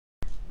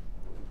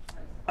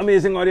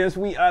Amazing audience,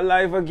 we are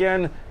live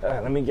again.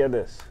 Let me get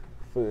this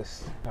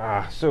first.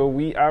 So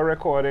we are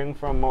recording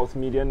from Mouth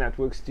Media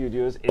Network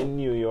Studios in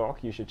New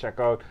York. You should check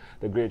out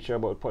the great show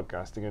about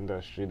podcasting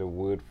industry, The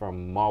Word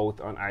from Mouth,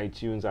 on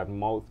iTunes at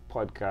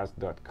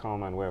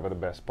mouthpodcast.com and wherever the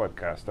best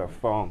podcasts are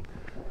found.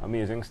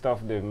 Amazing stuff.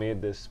 They've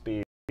made this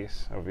space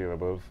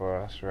available for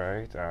us,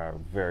 right?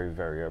 Very,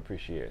 very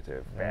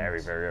appreciative.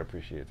 Very, very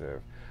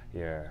appreciative.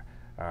 Yeah.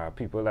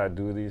 People that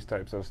do these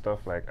types of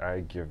stuff, like, I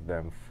give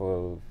them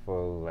full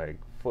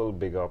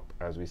big up,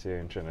 as we say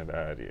in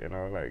Trinidad, you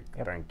know, like,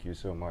 thank you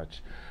so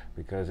much,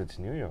 because it's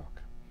New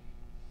York.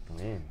 I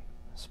mean,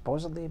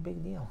 supposedly a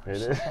big deal.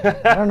 It is.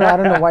 I don't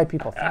know why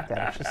people think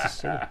that. It's just a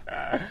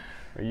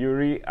city.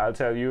 Yuri, I'll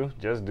tell you,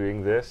 just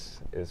doing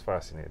this is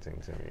fascinating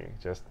to me.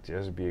 Just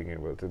being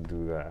able to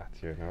do that,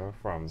 you know,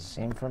 from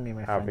same for me,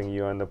 my having friend.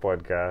 you on the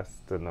podcast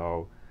to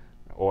now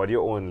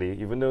audio only.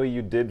 Even though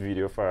you did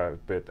video for a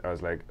bit, I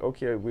was like,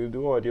 okay, we'll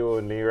do audio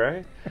only,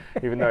 right?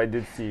 Even though I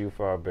did see you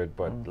for a bit,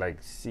 but like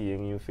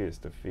seeing you face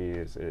to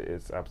face,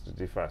 it's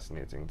absolutely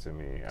fascinating to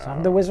me. So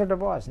I'm the Wizard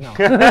of Oz. No.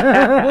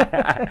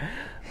 Yeah,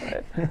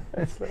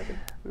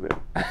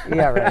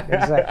 right.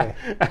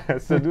 Exactly.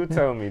 So do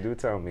tell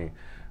me,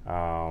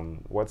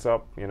 what's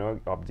up? You know,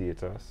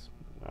 update us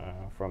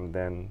from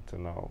then to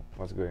now.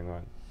 What's going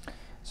on?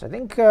 So I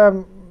think,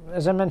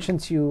 as I mentioned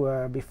to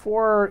you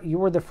before, you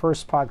were the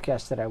first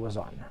podcast that I was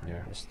on.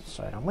 Yeah. I just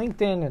saw it on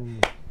LinkedIn,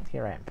 and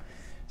here I am.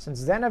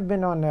 Since then, I've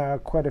been on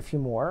quite a few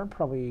more,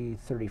 probably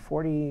 30,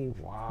 40,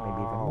 Wow.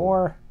 maybe even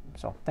more.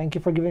 So thank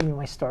you for giving me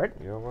my start.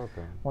 You're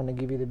welcome. Want to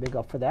give you the big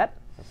up for that.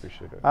 I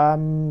appreciate it.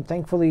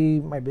 Thankfully,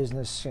 my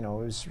business,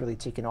 is really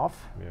taken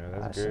off Yeah,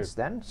 that's great. since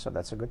then. So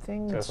that's a good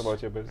thing. Tell us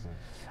about your business.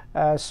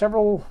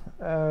 Several,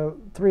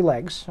 3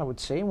 legs, I would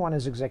say. One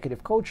is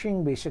executive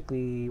coaching,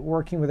 basically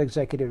working with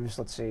executives,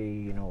 let's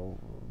say,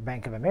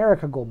 Bank of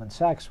America, Goldman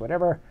Sachs,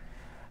 whatever.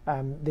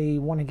 They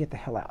want to get the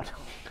hell out.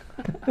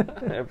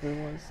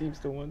 Everyone seems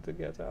to want to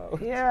get out.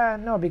 Yeah,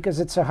 no, because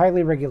it's a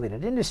highly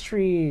regulated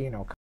industry,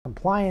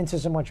 compliance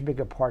is a much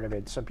bigger part of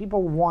it. So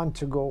people want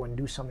to go and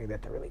do something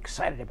that they're really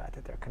excited about,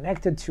 that they're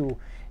connected to.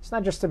 It's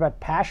not just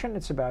about passion,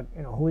 it's about,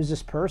 who is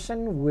this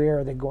person, where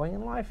are they going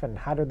in life, and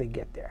how do they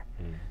get there?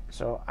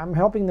 So I'm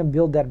helping them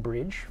build that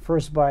bridge,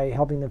 first by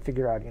helping them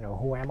figure out,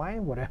 who am I,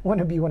 what I want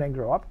to be when I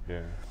grow up.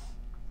 Yeah.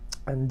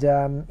 And,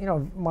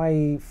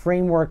 my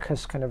framework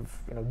has kind of,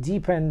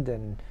 deepened,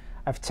 and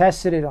I've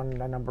tested it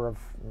on a number of,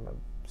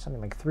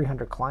 something like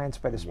 300 clients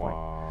by this point.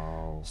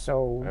 Wow.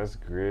 So that's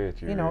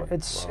great. Yuri.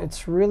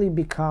 It's really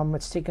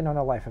it's taken on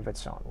a life of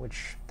its own,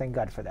 which thank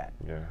God for that.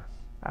 Yeah.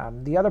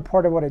 The other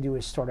part of what I do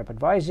is startup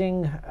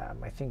advising.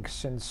 I think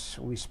since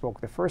we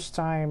spoke the first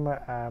time,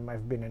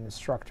 I've been an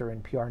instructor in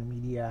PR and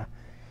media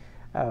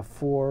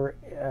for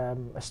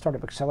a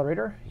startup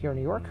accelerator here in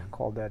New York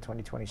called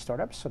 2020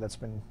 Startups. So that's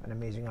been an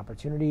amazing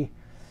opportunity.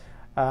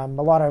 A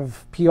lot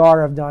of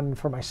PR I've done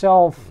for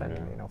myself and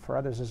for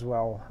others as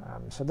well.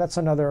 So that's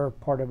another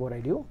part of what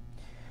I do.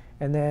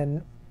 And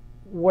then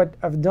what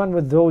I've done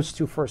with those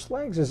 2 first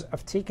legs is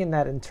I've taken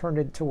that and turned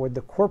it toward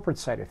the corporate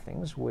side of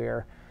things,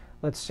 where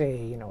let's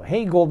say,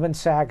 hey, Goldman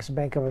Sachs,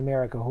 Bank of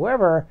America,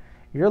 whoever,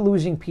 you're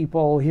losing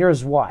people,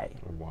 here's why.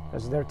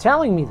 Because they're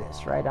telling me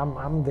this, right?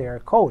 I'm their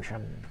coach.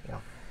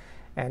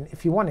 And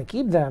if you want to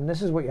keep them,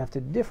 this is what you have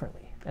to do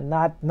differently. And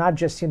not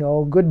just,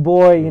 good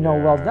boy,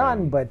 well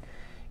done, but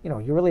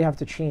you really have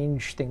to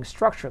change things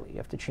structurally. You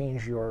have to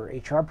change your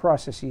HR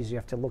processes. You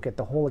have to look at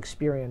the whole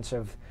experience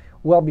of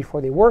before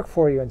they work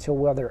for you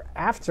until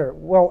after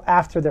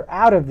they're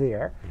out of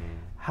there.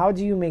 How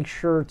do you make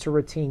sure to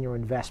retain your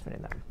investment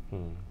in them?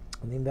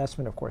 And the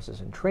investment, of course,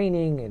 is in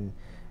training and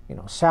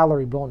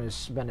salary,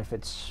 bonus,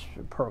 benefits,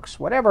 perks,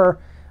 whatever.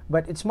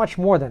 But it's much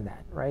more than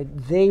that, right?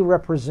 They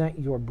represent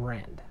your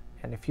brand,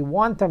 and if you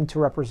want them to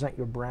represent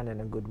your brand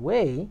in a good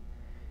way,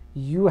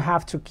 you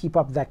have to keep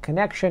up that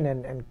connection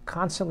and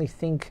constantly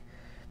think,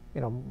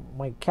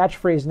 my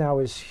catchphrase now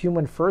is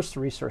human first,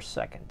 resource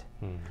second.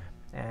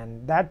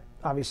 And that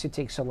obviously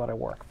takes a lot of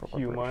work for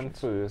Human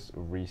first,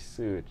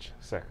 research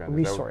second.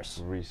 Resource.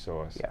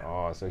 Resource. Yeah.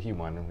 Oh, so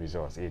human and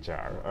resource,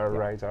 HR. All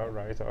right.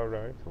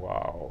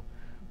 Wow.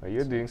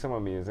 You're doing some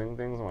amazing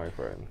things, my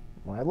friend.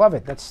 Well, I love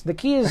it. That's the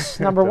key is,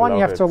 number one,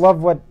 you have to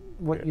love what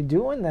you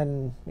do, and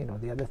then,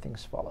 the other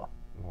things follow.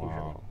 Wow,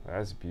 usually.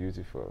 That's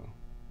beautiful.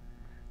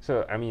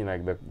 So, I mean,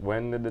 like,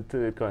 when did the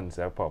third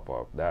concept pop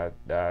up? That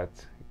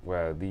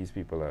these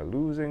people are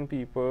losing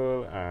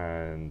people,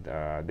 and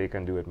they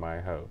can do it my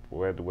help.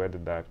 Where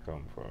did that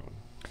come from?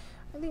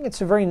 I think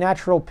it's a very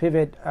natural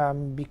pivot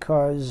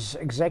because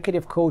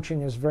executive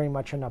coaching is very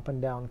much an up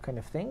and down kind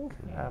of thing.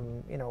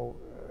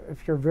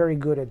 If you're very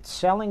good at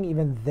selling,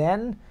 even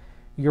then,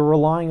 you're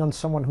relying on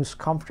someone who's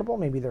comfortable.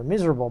 Maybe they're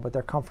miserable, but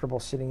they're comfortable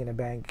sitting in a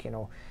bank,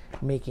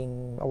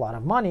 making a lot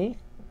of money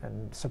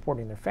and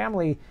supporting their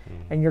family,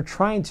 and you're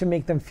trying to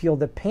make them feel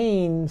the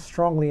pain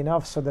strongly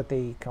enough so that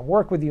they can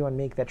work with you and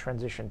make that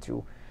transition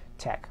to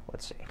tech,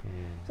 let's say.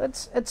 So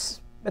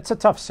it's a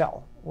tough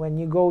sell. When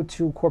you go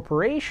to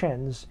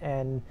corporations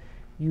and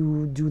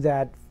you do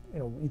that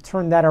you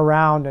turn that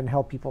around and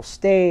help people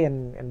stay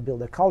and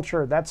build a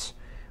culture, that's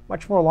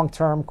much more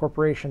long-term.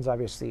 Corporations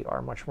obviously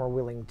are much more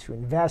willing to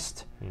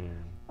invest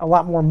a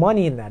lot more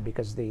money in that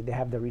because they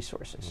have the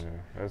resources. Yeah,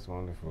 that's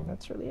wonderful.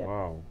 That's really it.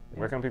 Wow.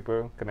 Where can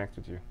people connect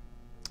with you?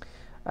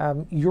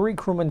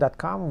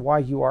 YuriKruman.com,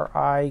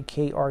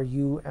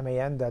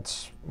 YuriKruman.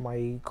 That's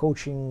my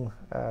coaching.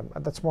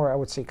 That's more, I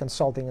would say,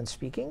 consulting and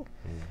speaking.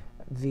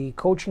 The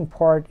coaching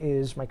part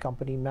is my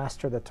company,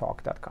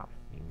 MasterTheTalk.com.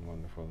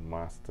 Wonderful.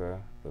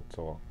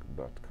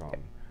 MasterTheTalk.com.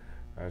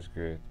 That's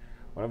great.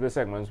 One of the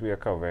segments we are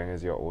covering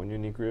is your own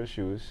unique real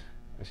shoes.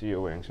 I see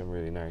you're wearing some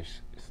really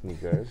nice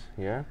sneakers,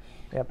 yeah?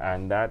 Yep.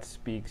 And that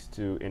speaks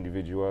to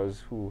individuals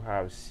who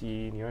have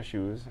seen your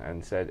shoes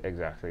and said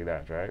exactly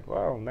that, right?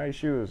 Wow, nice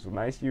shoes,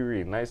 nice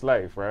Yuri, nice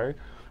life, right?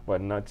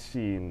 But not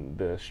seen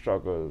the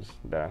struggles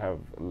that have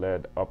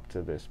led up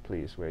to this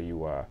place where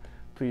you are.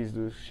 Please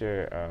do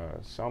share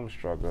some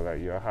struggle that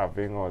you're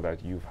having or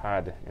that you've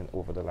had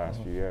over the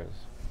last few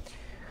years.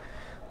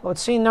 Let's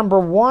see, number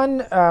one,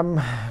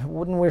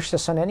 wouldn't wish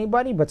this on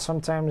anybody, but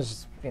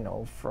sometimes,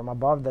 from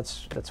above,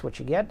 that's what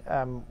you get.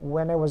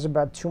 When I was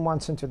about 2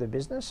 months into the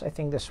business, I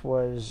think this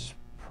was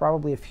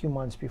probably a few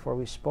months before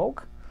we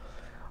spoke,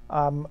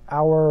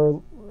 our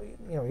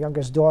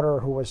youngest daughter,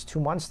 who was 2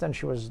 months then,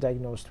 she was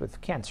diagnosed with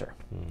cancer.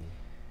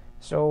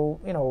 So,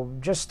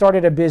 just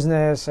started a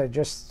business, I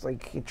just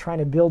trying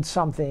to build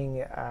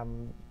something,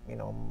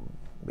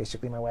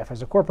 basically my wife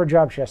has a corporate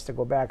job, she has to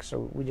go back,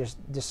 so we just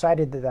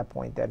decided at that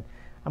point that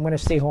I'm going to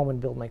stay home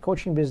and build my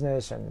coaching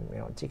business and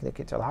take the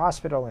kid to the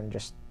hospital and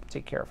just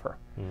take care of her.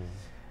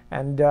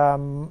 And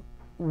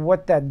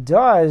what that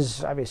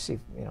does, obviously,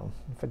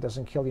 if it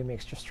doesn't kill you,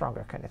 makes you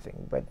stronger, kind of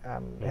thing. But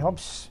it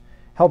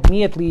helped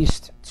me at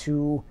least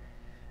to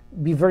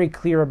be very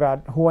clear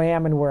about who I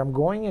am and where I'm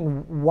going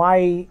and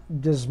why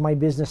does my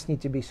business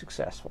need to be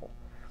successful.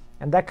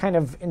 And that kind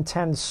of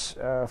intense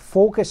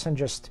focus and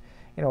just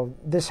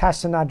this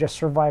has to not just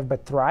survive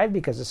but thrive,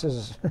 because this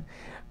is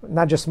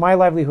not just my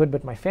livelihood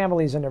but my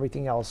family's and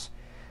everything else.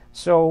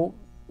 So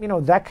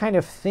that kind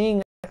of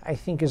thing, I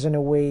think, is in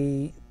a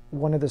way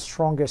one of the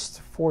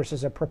strongest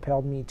forces that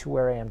propelled me to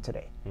where I am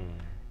today.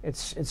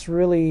 It's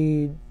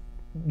really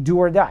do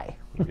or die.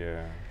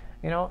 Yeah.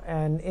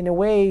 And in a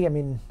way, I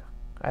mean,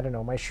 I don't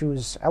know, my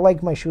shoes, I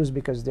like my shoes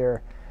because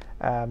they're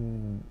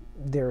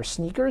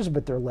sneakers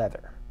but they're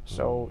leather.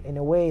 So in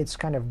a way it's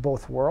kind of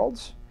both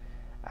worlds.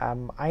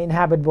 I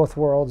inhabit both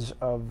worlds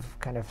of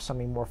kind of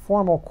something more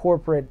formal,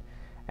 corporate,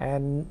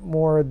 and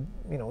more,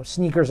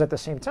 sneakers at the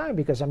same time,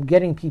 because I'm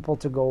getting people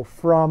to go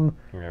from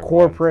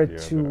corporate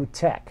to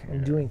tech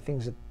and doing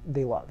things that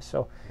they love.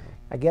 So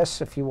I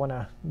guess if you want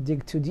to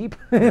dig too deep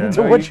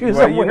into what shoes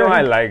I'm wearing.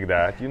 I like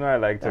that. I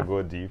like to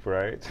go deep,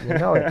 right? You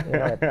know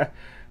it.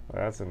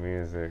 That's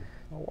amazing.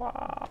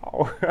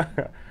 Wow.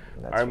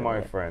 I'm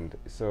my friend.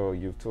 So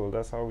you've told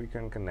us how we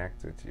can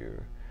connect with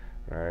you,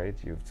 right?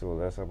 You've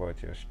told us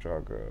about your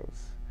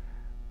struggles.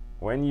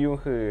 When you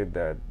heard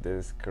that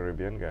this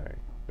Caribbean guy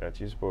that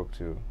you spoke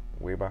to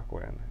way back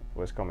when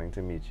was coming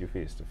to meet you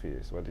face to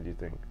face, what did you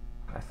think?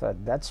 I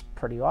thought, that's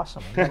pretty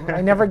awesome.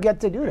 I never get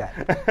to do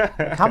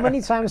that. How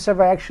many times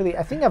have I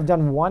think I've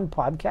done one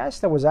podcast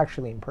that was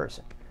actually in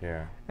person.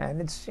 Yeah.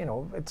 And it's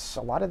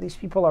a lot of these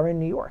people are in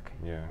New York.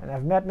 Yeah. And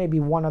I've met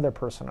maybe one other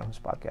person on whose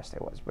podcast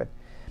I was, but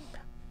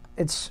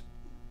it's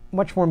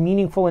much more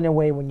meaningful in a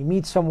way when you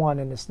meet someone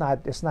and it's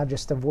not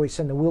just a voice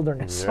in the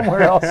wilderness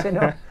somewhere else,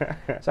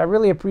 So I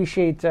really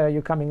appreciate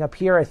you coming up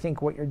here. I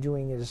think what you're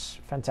doing is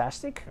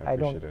fantastic. I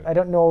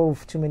don't know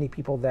of too many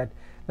people that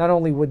not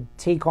only would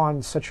take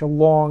on such a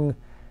long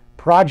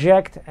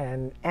project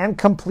and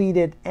complete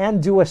it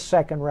and do a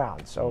second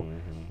round. So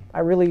I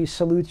really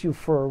salute you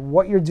for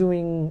what you're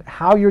doing,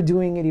 how you're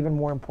doing it, even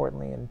more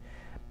importantly, and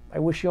I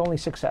wish you only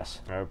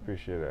success. I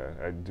appreciate that.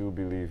 I do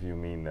believe you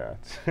mean that.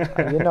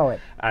 You know it.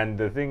 And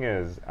the thing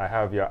is, I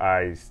have your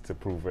eyes to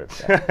prove it.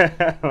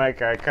 Yeah.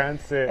 I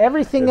can't say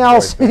everything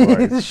else.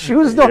 The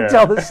shoes don't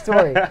tell the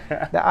story.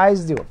 The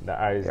eyes do. The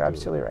eyes You're do.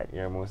 absolutely right.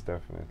 Yeah, most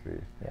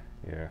definitely.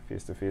 Yeah.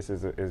 Face to face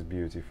is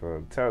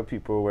beautiful. Tell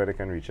people where they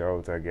can reach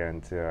out again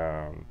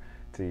to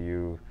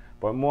you.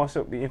 But more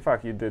so, in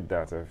fact, you did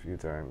that a few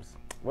times.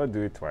 Well,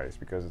 do it twice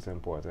because it's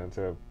important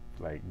to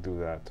do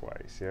that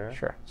twice, yeah?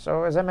 Sure.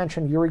 So as I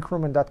mentioned,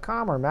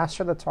 YuriKruman.com or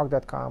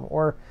MasterTheTalk.com,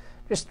 or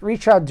just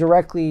reach out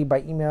directly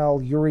by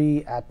email,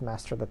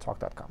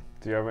 Yuri@MasterTheTalk.com.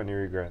 Do you have any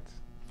regrets?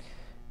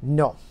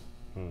 No.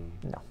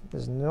 No.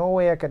 There's no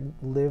way I could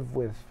live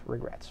with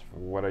regrets.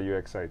 What are you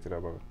excited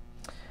about?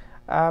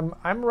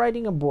 I'm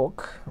writing a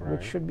book,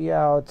 which should be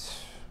out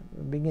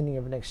beginning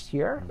of next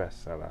year.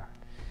 Bestseller.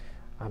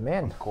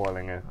 Amen. I'm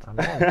calling it.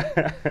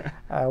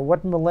 Amen.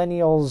 What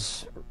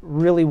millennials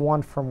really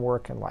want from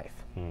work and life.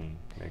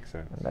 Makes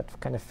sense. And that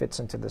kind of fits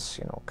into this,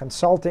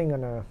 consulting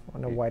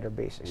on a wider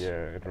basis.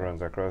 Yeah, it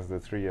runs across the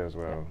three as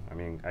well. Yeah. I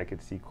mean, I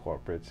could see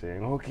corporate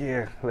saying,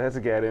 okay, let's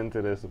get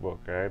into this book,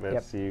 right?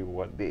 Let's see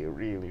what they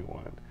really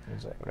want.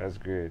 Exactly. That's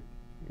great.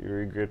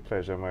 You're a great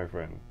pleasure, my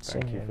friend.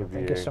 Thank you for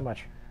being. Thank you so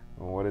much.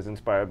 What is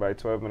inspired by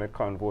 12-minute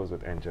convos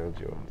with Angel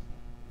Jones.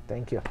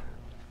 Thank you.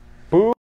 Boo.